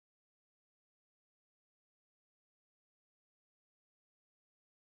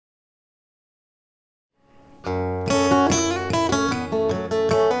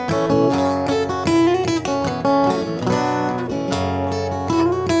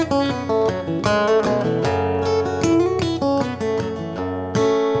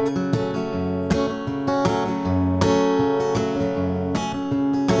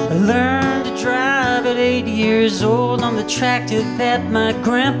tractor that my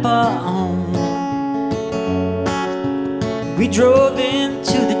grandpa owned. We drove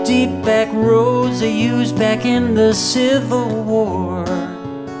into the deep back roads they used back in the Civil War.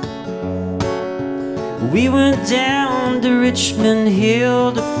 We went down to Richmond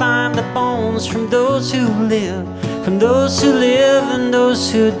Hill to find the bones from those who live, from those who live and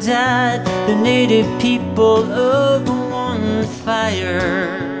those who died, the native people of the one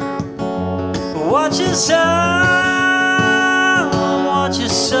fire. Wachesaw,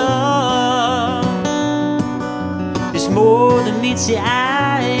 Wachesaw, there's more than meets the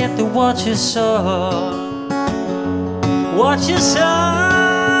eye at the Wachesaw. Wachesaw,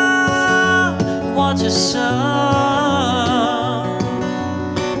 Wachesaw,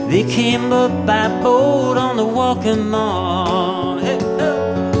 they came up by boat on the Wachesaw. Hey, hey.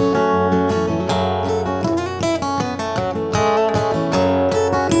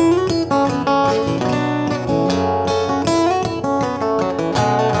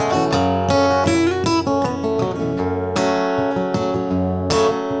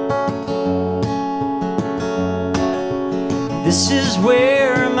 This is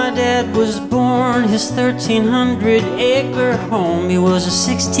where my dad was born, his 1,300-acre home. He was a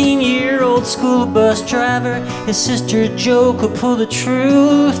 16-year-old school bus driver. His sister Jo could pull the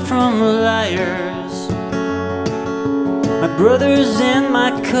truth from liars. My brothers and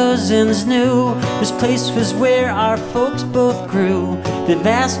my cousins knew this place was where our folks both grew. The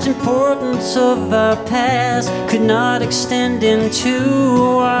vast importance of our past could not extend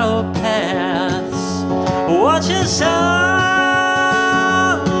into our paths. Wachesaw,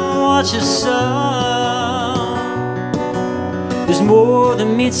 Wachesaw, there's more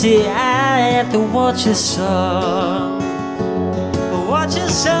than meets the eye at the Wachesaw.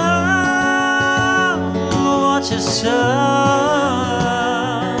 Wachesaw, Wachesaw,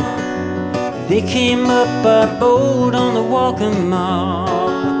 they came up by boat on the Wachesaw.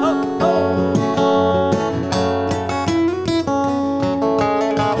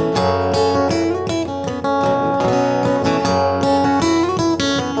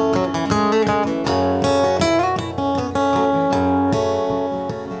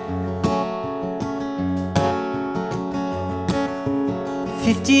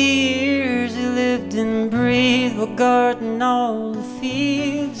 50 years he lived and breathed while guarding all the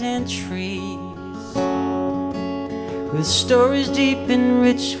fields and trees, with stories deep and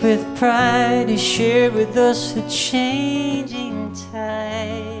rich with pride he shared with us the changing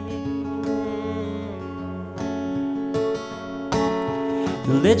tide.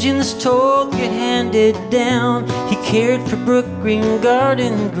 The legends told get handed down. He cared for brook green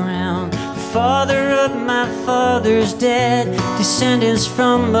garden ground, father of my father's dad, descendants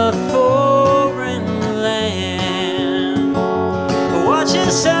from a foreign land.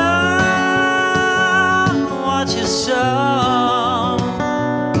 Wachesaw, Wachesaw,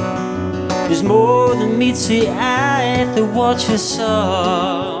 there's more than meets the eye at the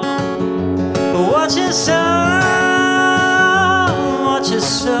Wachesaw. Wachesaw,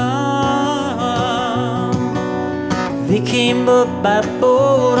 Wachesaw, they came up by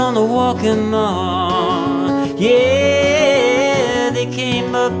boat on the Wachesaw. Yeah, they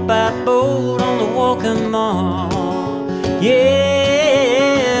came up by boat on the Wachesaw.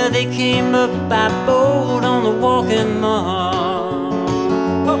 Yeah, they came up by boat on the Wachesaw.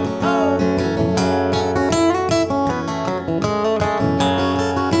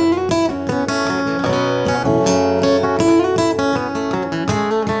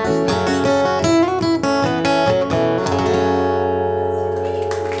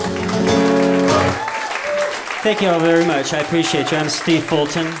 Thank you all very much. I appreciate you. I'm Steve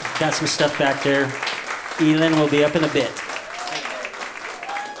Fulton. Got some stuff back there. Elin will be up in a bit.